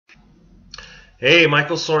Hey,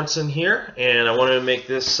 Michael Sorensen here, and I wanted to make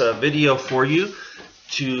this video for you.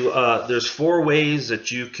 There's 4 ways that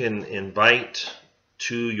you can invite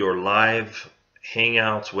to your live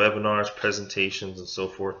hangouts, webinars, presentations, and so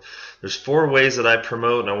forth. There's 4 ways that I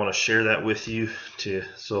promote, and I want to share that with you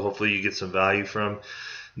so hopefully you get some value from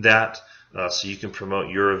that. So you can promote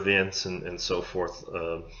your events and so forth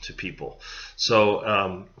to people.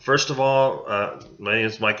 So first of all, my name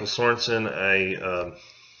is Michael Sorensen.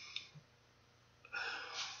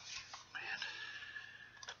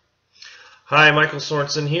 Hi, Michael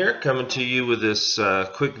Sorensen here, coming to you with this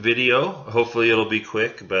quick video. Hopefully it'll be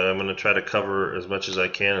quick, but I'm going to try to cover as much as I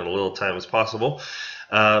can in a little time as possible.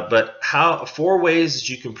 But 4 ways that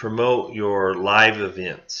you can promote your live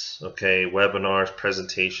events, okay, webinars,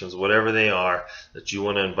 presentations, whatever they are that you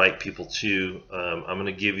want to invite people to. I'm going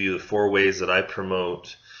to give you the 4 ways that I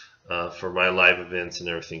promote for my live events and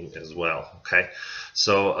everything as well, okay?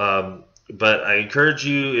 So but I encourage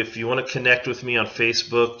you, if you want to connect with me on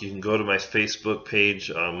Facebook, you can go to my Facebook page,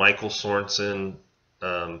 Michael Sorensen,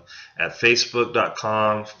 at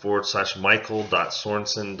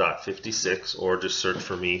facebook.com/michael.sorensen.56, or just search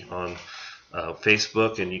for me on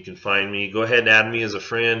Facebook and you can find me. Go ahead and add me as a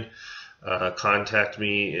friend. Contact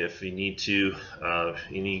me if you need to.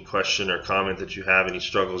 Any question or comment that you have, any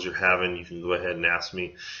struggles you're having, you can go ahead and ask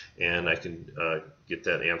me, and I can get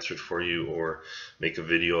that answered for you or make a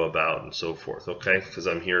video about and so forth, okay? Because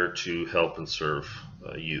I'm here to help and serve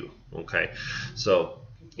you, okay? So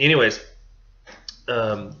anyways,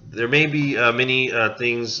 there may be many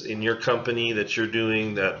things in your company that you're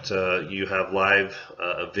doing that you have live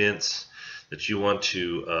events that you want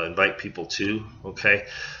to invite people to, okay?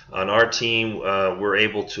 On our team, we're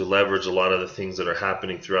able to leverage a lot of the things that are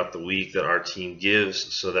happening throughout the week that our team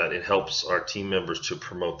gives so that it helps our team members to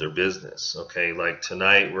promote their business, okay? Like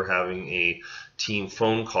tonight, we're having a team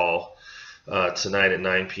phone call tonight at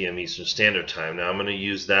 9 p.m. Eastern Standard Time. Now, I'm going to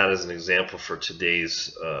use that as an example for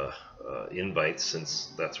today's invites,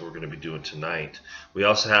 since that's what we're going to be doing tonight. We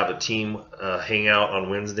also have a team hangout on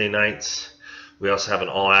Wednesday nights. We also have an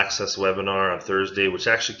all-access webinar on Thursday, which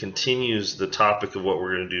actually continues the topic of what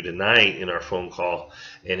we're going to do tonight in our phone call,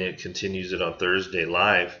 and it continues it on Thursday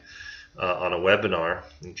live on a webinar,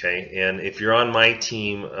 okay? And if you're on my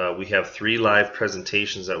team, we have 3 live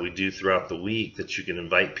presentations that we do throughout the week that you can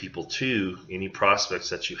invite people to, any prospects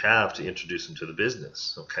that you have, to introduce them to the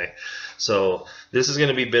business, okay? So this is going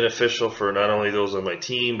to be beneficial for not only those on my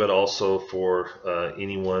team, but also for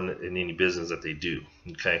anyone in any business that they do,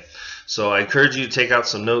 okay? So I encourage you to take out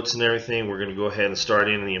some notes and everything. We're going to go ahead and start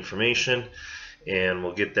in the information, and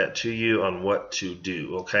we'll get that to you on what to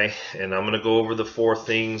do, okay? And I'm going to go over the 4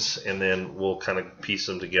 things, and then we'll kind of piece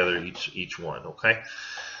them together each one, okay?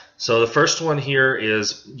 So the first one here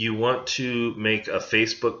is you want to make a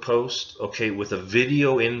Facebook post, okay, with a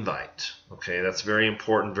video invite, okay? That's very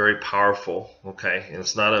important, very powerful, okay? And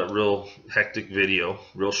it's not a real hectic video,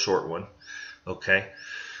 real short one, okay?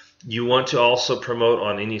 You want to also promote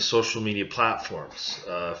on any social media platforms,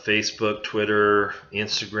 Facebook, Twitter,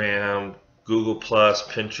 Instagram, Google+,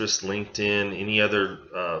 Pinterest, LinkedIn, any other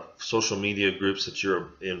social media groups that you're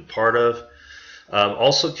in part of.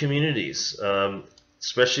 Also communities,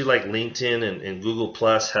 especially like LinkedIn and Google+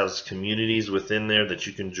 has communities within there that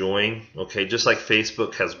you can join, okay? Just like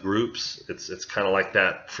Facebook has groups, it's kind of like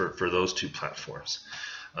that for those 2 platforms.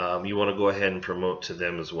 You want to go ahead and promote to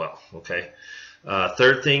them as well, okay?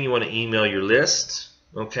 Third thing, you want to email your list,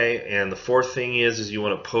 okay? And the 4th thing is you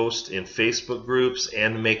want to post in Facebook groups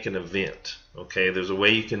and make an event, okay? There's a way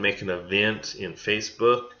you can make an event in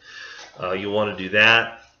Facebook. You want to do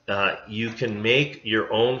that. You can make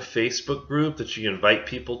your own Facebook group that you invite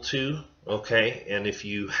people to, okay? And if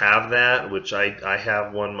you have that, which I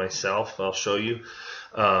have one myself, I'll show you.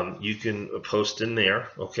 You can post in there,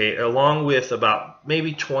 okay? Along with about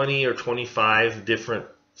maybe 20 or 25 different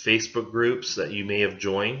Facebook groups that you may have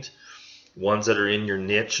joined, ones that are in your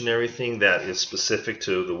niche and everything that is specific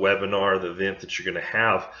to the webinar, the event that you're going to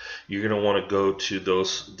have. You're going to want to go to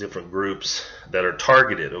those different groups that are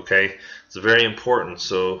targeted, okay? It's very important.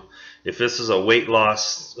 So if this is a weight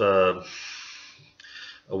loss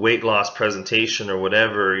presentation or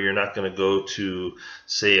whatever, you're not going to go to,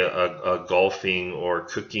 say, a golfing or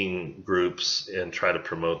cooking groups and try to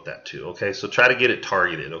promote that too, okay? So try to get it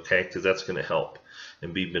targeted, okay? Because that's going to help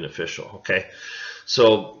and be beneficial, okay?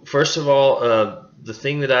 So first of all, the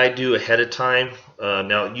thing that I do ahead of time,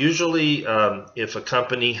 now usually if a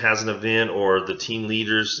company has an event or the team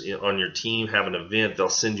leaders on your team have an event, they'll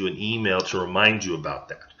send you an email to remind you about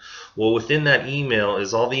that. Well, within that email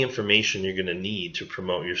is all the information you're going to need to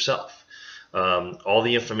promote yourself. All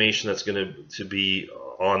the information that's going to be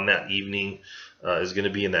on that evening is going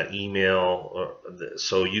to be in that email,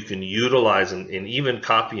 so you can utilize and even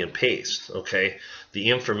copy and paste, okay, the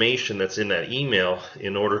information that's in that email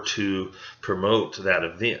in order to promote that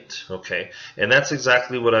event, okay. And that's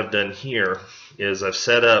exactly what I've done here. Is I've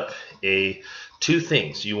set up two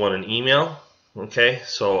things. You want an email, okay,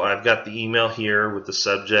 so I've got the email here with the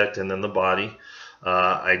subject and then the body.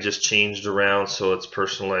 I just changed around so it's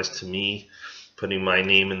personalized to me, putting my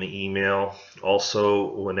name in the email.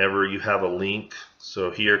 Also, whenever you have a link, so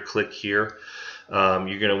here, click here,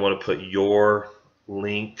 you're going to want to put your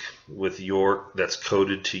link with that's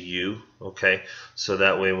coded to you, okay, so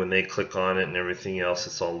that way when they click on it and everything else,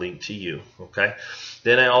 it's all linked to you, okay.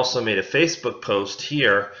 Then I also made a Facebook post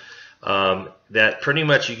here that pretty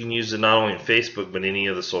much you can use it not only in Facebook but any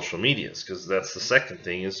of the social medias, because that's the second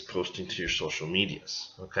thing, is posting to your social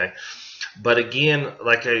medias, okay. But again,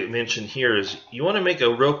 like I mentioned here, is you want to make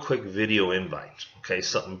a real quick video invite, okay,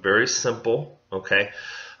 something very simple, okay,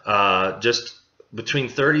 just between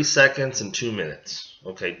 30 seconds and 2 minutes,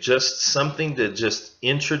 okay, just something to just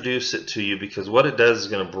introduce it to you, because what it does is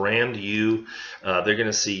going to brand you. They're going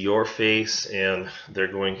to see your face, and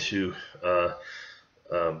they're going to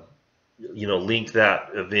link that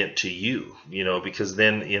event to you, because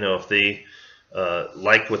then, if they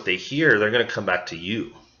like what they hear, they're going to come back to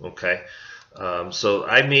you, okay. So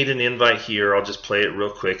I made an invite here. I'll just play it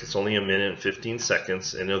real quick. It's only 1 minute and 15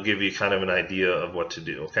 seconds, and it'll give you kind of an idea of what to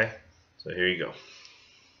do, okay. So here you go.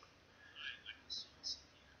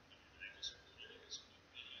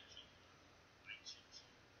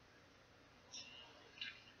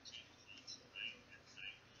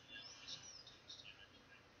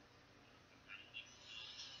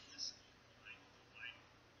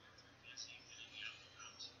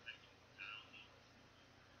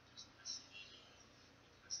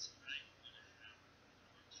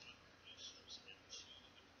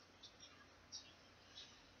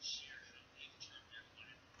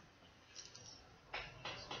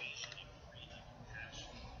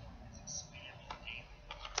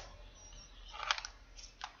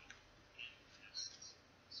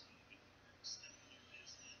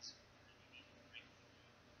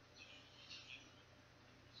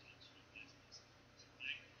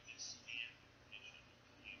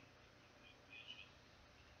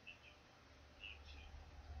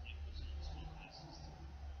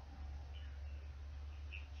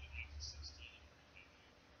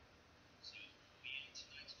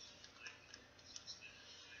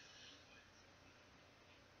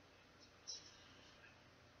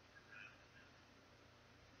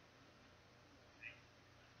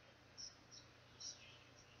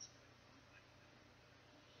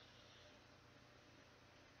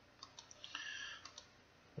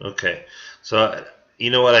 Okay, so you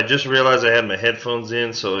know what? I just realized I had my headphones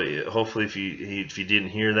in, so hopefully, if you didn't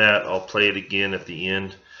hear that, I'll play it again at the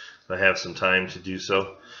end. I have some time to do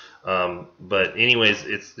so. But anyways,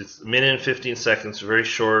 it's 1 minute and 15 seconds, very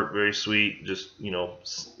short, very sweet. Just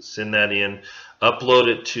send that in, upload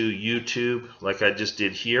it to YouTube like I just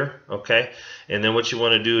did here, okay? And then what you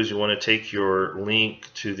want to do is you want to take your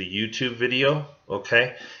link to the YouTube video,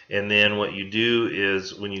 okay? And then what you do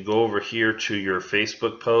is when you go over here to your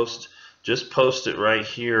Facebook post, just post it right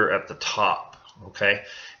here at the top, okay?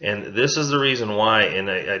 And this is the reason why, and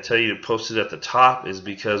I tell you to post it at the top, is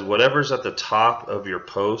because whatever's at the top of your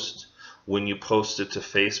post, when you post it to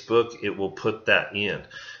Facebook, it will put that in.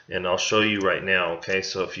 And I'll show you right now, okay?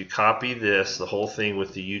 So if you copy this, the whole thing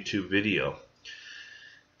with the YouTube video,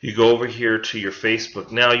 you go over here to your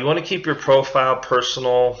Facebook. Now, you want to keep your profile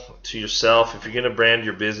personal to yourself. If you're going to brand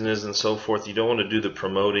your business and so forth, you don't want to do the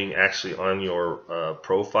promoting actually on your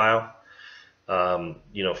profile.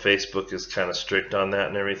 Facebook is kind of strict on that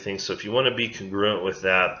and everything. So if you want to be congruent with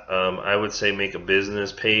that, I would say make a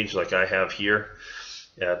business page like I have here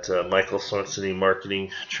at Michael Sorensen Marketing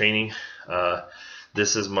Training.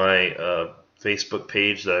 This is my Facebook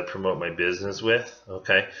page that I promote my business with,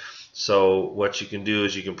 okay? So what you can do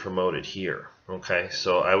is you can promote it here, okay?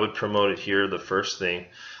 So I would promote it here, the first thing.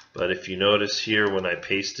 But if you notice here when I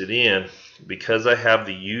paste it in, because I have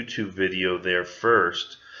the YouTube video there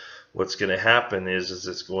first, what's going to happen is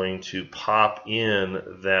it's going to pop in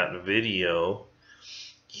that video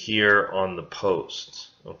here on the post,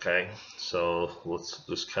 okay? So let's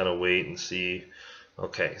just kind of wait and see.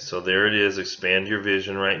 Okay, so there it is, expand your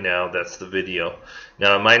vision right now. That's the video.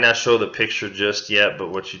 Now, it might not show the picture just yet, but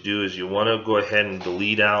what you do is you want to go ahead and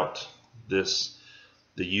delete out the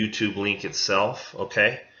YouTube link itself,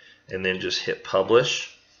 okay? And then just hit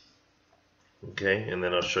publish. Okay, and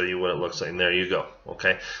then I'll show you what it looks like. And there you go.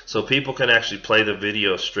 Okay, so people can actually play the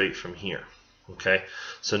video straight from here. Okay,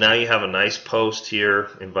 so now you have a nice post here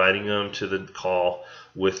inviting them to the call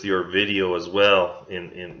with your video as well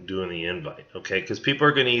in doing the invite. Okay, because people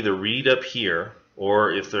are going to either read up here,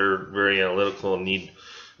 or if they're very analytical and need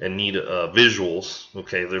visuals,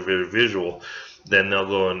 okay, they're very visual, then they'll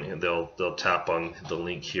go and they'll tap on the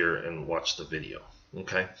link here and watch the video.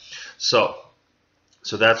 Okay, so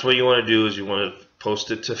that's what you want to do, is you want to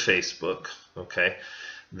post it to Facebook. Okay,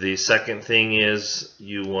 the second thing is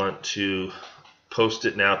you want to post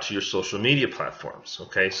it now to your social media platforms.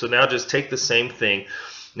 Okay, so now just take the same thing.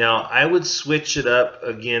 Now I would switch it up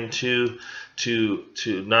again to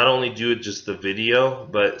not only do it just the video,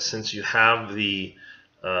 but since you have the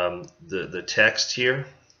text here,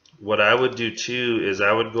 what I would do too is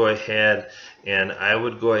I would go ahead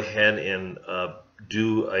and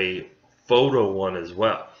do a photo one as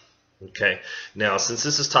well. Okay, now since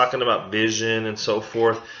this is talking about vision and so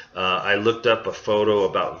forth, I looked up a photo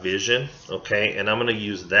about vision, okay, and I'm going to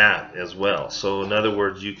use that as well. So in other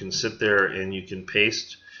words, you can sit there and you can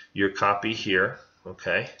paste your copy here,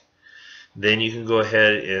 okay, then you can go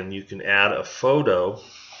ahead and you can add a photo,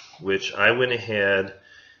 which I went ahead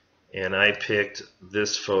and I picked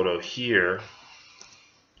this photo here,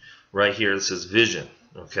 right here. It says vision,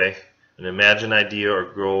 okay, an imagined idea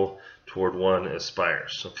or goal toward one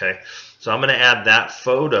aspires. Okay, so I'm going to add that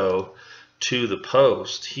photo to the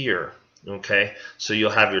post here. Okay, so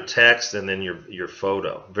you'll have your text and then your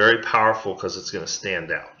photo. Very powerful because it's going to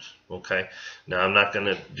stand out. Okay, now I'm not going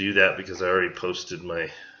to do that because I already posted my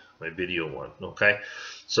video one. Okay,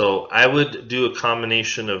 so I would do a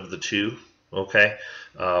combination of the two. Okay,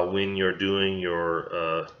 when you're doing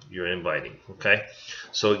your inviting. Okay,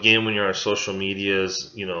 so again, when you're on social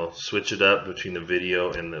medias, you know, switch it up between the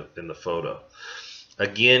video and the photo.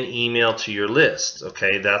 Again, email to your list.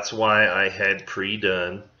 Okay, that's why I had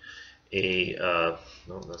pre-done a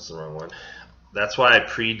no, that's the wrong one. That's why I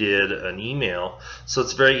pre-did an email, so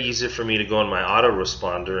it's very easy for me to go on my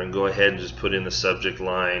autoresponder and go ahead and just put in the subject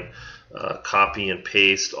line, copy and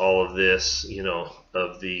paste all of this, you know,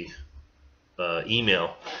 of the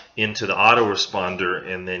email into the autoresponder,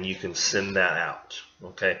 and then you can send that out.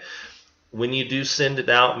 Okay, when you do send it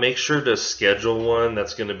out, make sure to schedule one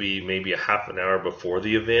that's going to be maybe a half an hour before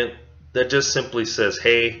the event that just simply says,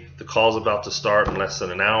 hey, the call's about to start in less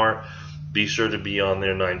than an hour. Be sure to be on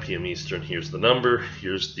there 9 p.m. Eastern. Here's the number,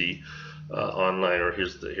 here's the online, or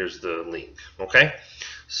here's the link. Okay,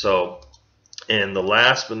 so, and the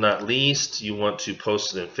last but not least, you want to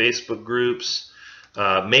post it in Facebook groups.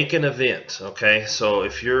 Make an event. Okay, so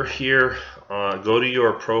if you're here, go to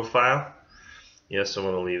your profile. Yes, I'm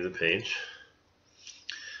going to leave the page.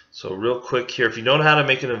 So real quick here, if you don't know how to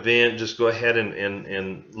make an event, just go ahead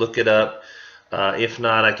and look it up. If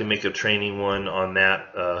not, I can make a training one on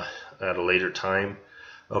that at a later time.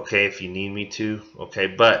 Okay, if you need me to. Okay,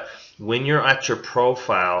 but when you're at your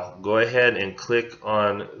profile, go ahead and click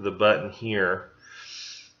on the button here.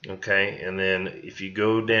 Okay, and then if you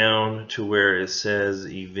go down to where it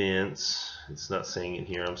says events, it's not saying it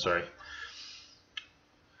here, I'm sorry.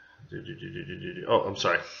 Oh, I'm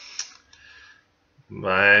sorry.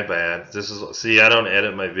 My bad. This is, see, I don't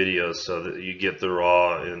edit my videos so that you get the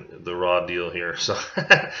raw deal here. So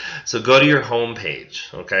so go to your home page,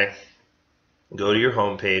 okay? Go to your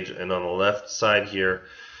home page, and on the left side here,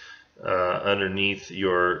 underneath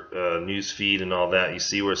your news feed and all that, you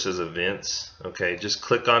see where it says events. Okay, just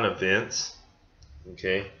click on events.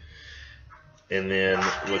 Okay, and then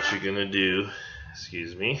what you're gonna do,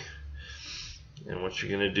 excuse me, and what you're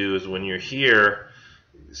gonna do is when you're here,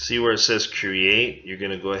 see where it says create, you're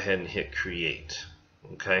gonna go ahead and hit create.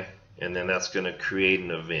 Okay, and then that's gonna create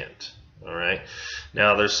an event. Alright,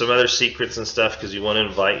 now there's some other secrets and stuff, because you want to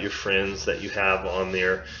invite your friends that you have on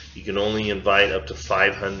there. You can only invite up to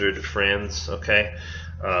 500 friends. Okay,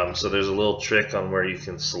 so there's a little trick on where you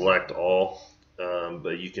can select all,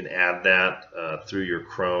 but you can add that through your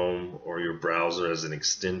Chrome or your browser as an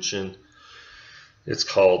extension. It's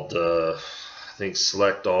called I think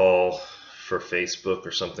select all for Facebook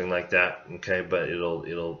or something like that. Okay, but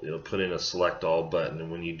it'll put in a select all button,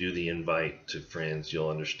 and when you do the invite to friends, you'll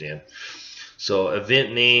understand. So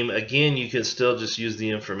event name, again, you can still just use the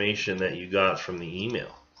information that you got from the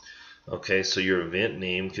email. Okay, so your event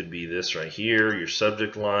name could be this right here, your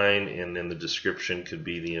subject line, and then the description could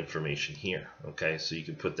be the information here. Okay, so you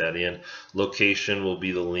can put that in. Location will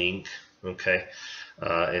be the link. Okay,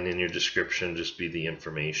 and in your description just be the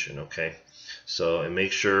information. Okay, so, and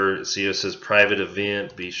make sure, see it says private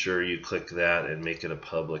event, be sure you click that and make it a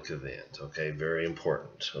public event. Okay, very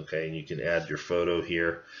important. Okay, and you can add your photo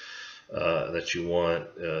here that you want,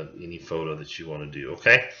 any photo that you want to do.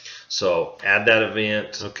 Okay, so add that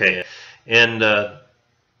event. Okay, And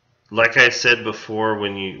like I said before,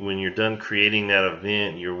 when you're done creating that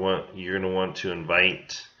event, you're going to want to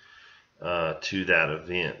invite to that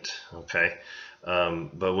event. Okay.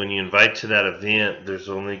 But when you invite to that event,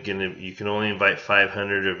 you can only invite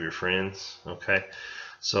 500 of your friends. Okay.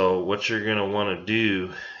 So what you're going to want to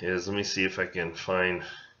do is, let me see if I can find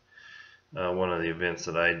one of the events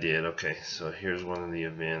that I did. Okay, so here's one of the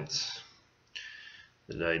events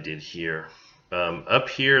that I did here. Up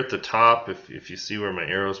here at the top, if you see where my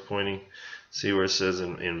arrow's pointing, see where it says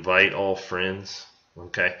invite all friends.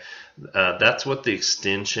 Okay, that's what the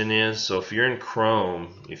extension is. So if you're in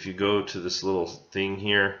Chrome, if you go to this little thing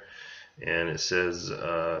here and it says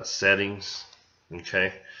settings,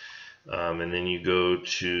 okay, and then you go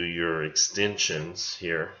to your extensions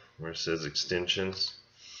here where it says extensions.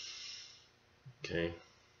 Okay,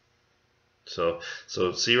 so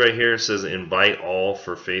see right here, it says invite all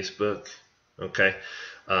for Facebook. Okay,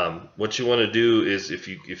 what you want to do is if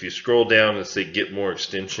you scroll down and say get more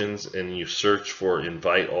extensions and you search for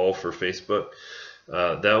invite all for Facebook,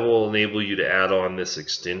 that will enable you to add on this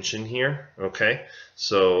extension here. Okay,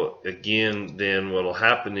 so again, then what will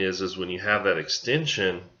happen is when you have that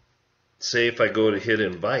extension, say if I go to hit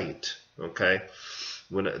invite, okay,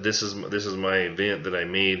 when this is my event that I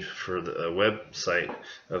made for the website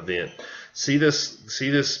event. See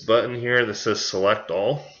this button here that says select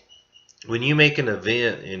all? When you make an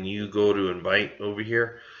event and you go to invite over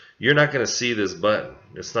here, you're not going to see this button.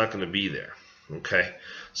 It's not going to be there. Okay,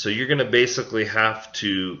 so you're going to basically have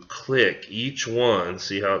to click each one.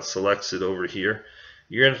 See how it selects it over here?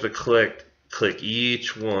 You're going to have to click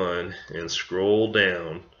each one and scroll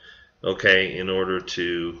down, okay, in order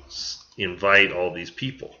to invite all these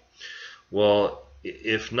people. Well,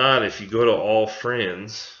 if not, if you go to all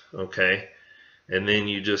friends, okay, and then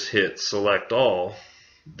you just hit select all,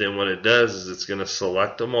 then what it does is it's going to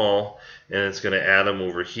select them all and it's going to add them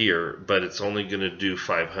over here, but it's only going to do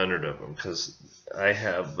 500 of them because I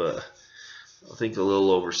have I think a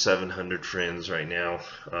little over 700 friends right now,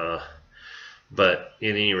 but at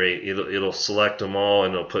any rate it'll select them all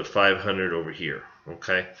and it'll put 500 over here.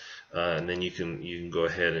 Okay, and then you can go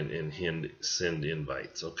ahead and send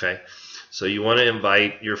invites. Okay, so you want to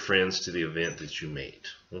invite your friends to the event that you made.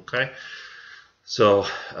 Okay, so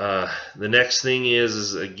the next thing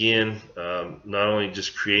is again not only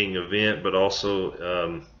just creating an event, but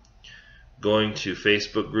also going to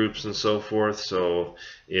Facebook groups and so forth. So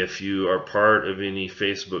if you are part of any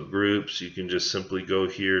Facebook groups, you can just simply go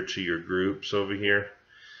here to your groups over here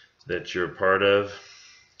that you're a part of.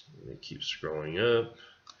 Keep scrolling up.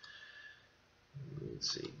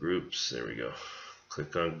 Let's see, groups, there we go.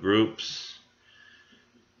 Click on groups.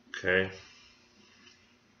 Okay.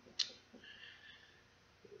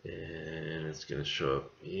 And it's going to show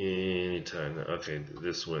up anytime. Okay,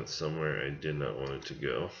 this went somewhere I did not want it to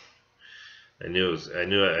go. I knew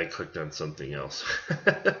I clicked on something else.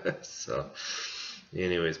 So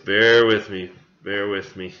anyways, bear with me.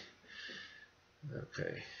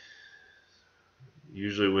 Okay.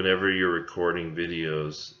 Usually whenever you're recording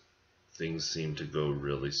videos, things seem to go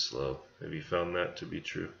really slow. Have you found that to be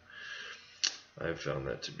true? I've found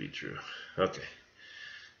that to be true. Okay.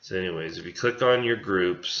 So anyways, if you click on your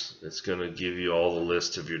groups, it's going to give you all the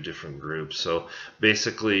list of your different groups. So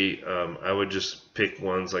basically, I would just pick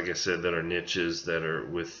ones, like I said, that are niches, that are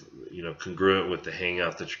with, congruent with the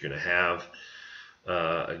hangout that you're going to have.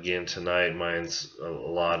 Again, tonight mine's a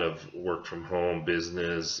lot of work from home,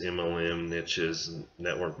 business, MLM, niches, and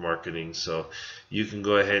network marketing. So you can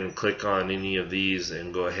go ahead and click on any of these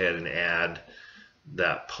and go ahead and add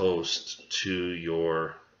that post to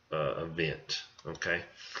your event. Okay,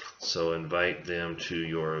 so invite them to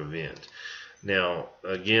your event. Now,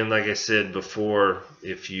 again, like I said before,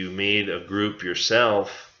 if you made a group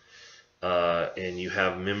yourself, and you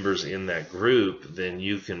have members in that group, then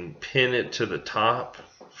you can pin it to the top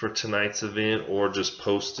for tonight's event or just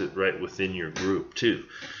post it right within your group too.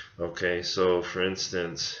 Okay, so for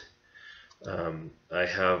instance, I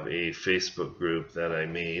have a Facebook group that I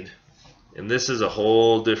made, and this is a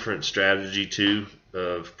whole different strategy too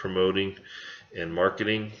of promoting and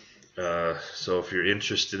marketing. So if you're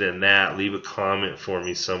interested in that, leave a comment for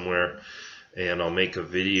me somewhere, and I'll make a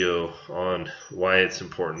video on why it's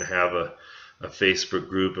important to have a Facebook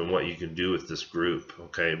group and what you can do with this group.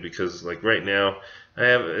 Okay, because like right now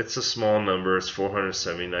it's a small number, it's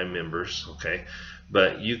 479 members. Okay,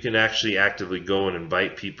 but you can actually actively go and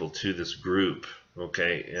invite people to this group,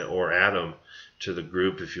 okay, or add them to the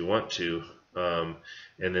group if you want to,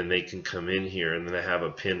 and then they can come in here, and then I have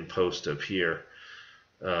a pinned post up here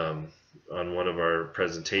on one of our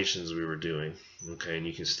presentations we were doing. Okay, and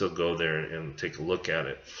you can still go there and take a look at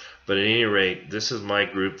it. But at any rate, this is my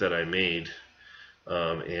group that I made,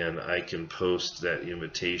 and I can post that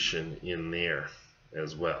invitation in there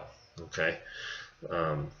as well. Okay,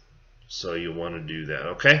 so you want to do that.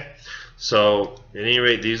 Okay, so at any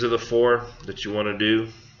rate, these are the 4 that you want to do.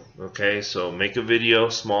 Okay, so make a video,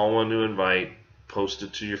 small one to invite, post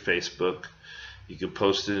it to your Facebook. You can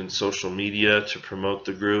post it in social media to promote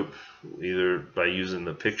the group, either by using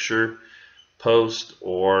the picture post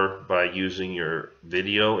or by using your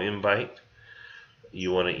video invite.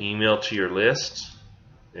 You want to email to your list,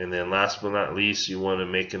 and then last but not least, you want to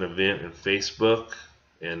make an event in Facebook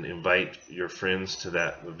and invite your friends to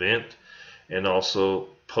that event, and also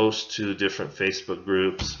post to different Facebook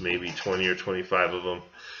groups, maybe 20 or 25 of them,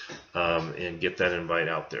 and get that invite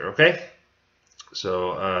out there. Okay,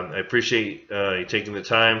 so I appreciate you taking the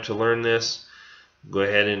time to learn this. Go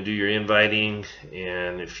ahead and do your inviting,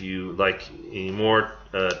 and if you like any more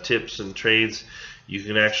tips and trades, you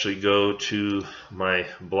can actually go to my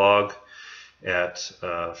blog at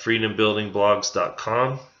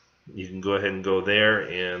freedombuildingblogs.com. You can go ahead and go there,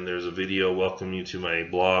 and there's a video welcoming you to my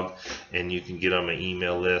blog, and you can get on my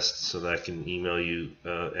email list so that I can email you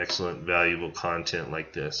excellent, valuable content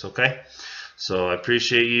like this. Okay, so I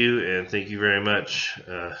appreciate you, and thank you very much,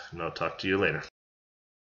 and I'll talk to you later.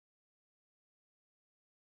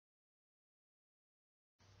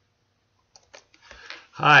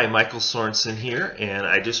 Hi, Michael Sorensen here, and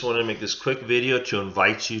I just want to make this quick video to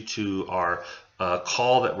invite you to our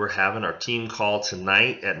call that we're having, our team call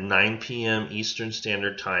tonight at 9 p.m. Eastern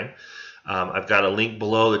Standard Time. I've got a link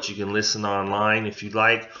below that you can listen online if you'd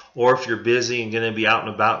like, or if you're busy and going to be out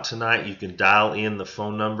and about tonight, you can dial in the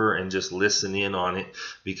phone number and just listen in on it,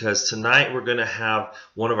 because tonight we're going to have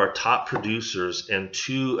one of our top producers and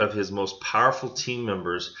 2 of his most powerful team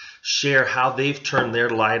members share how they've turned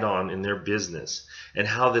their light on in their business, and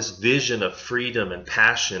how this vision of freedom and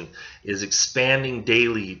passion is expanding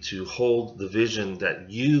daily to hold the vision that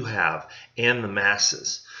you have and the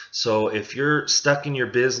masses. So if you're stuck in your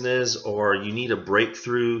business, or you need a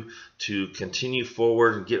breakthrough to continue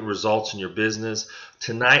forward and get results in your business,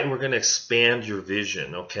 tonight we're going to expand your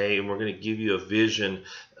vision, okay? And we're going to give you a vision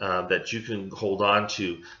that you can hold on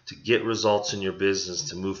to get results in your business,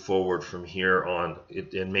 to move forward from here on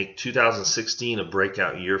and make 2016 a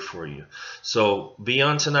breakout year for you. So be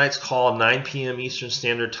on tonight's call, 9 p.m. Eastern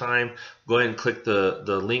Standard Time. Go ahead and click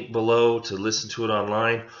the link below to listen to it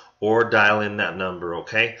online, or dial in that number,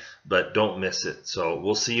 okay? But don't miss it. So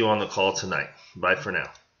we'll see you on the call tonight. Bye for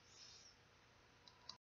now.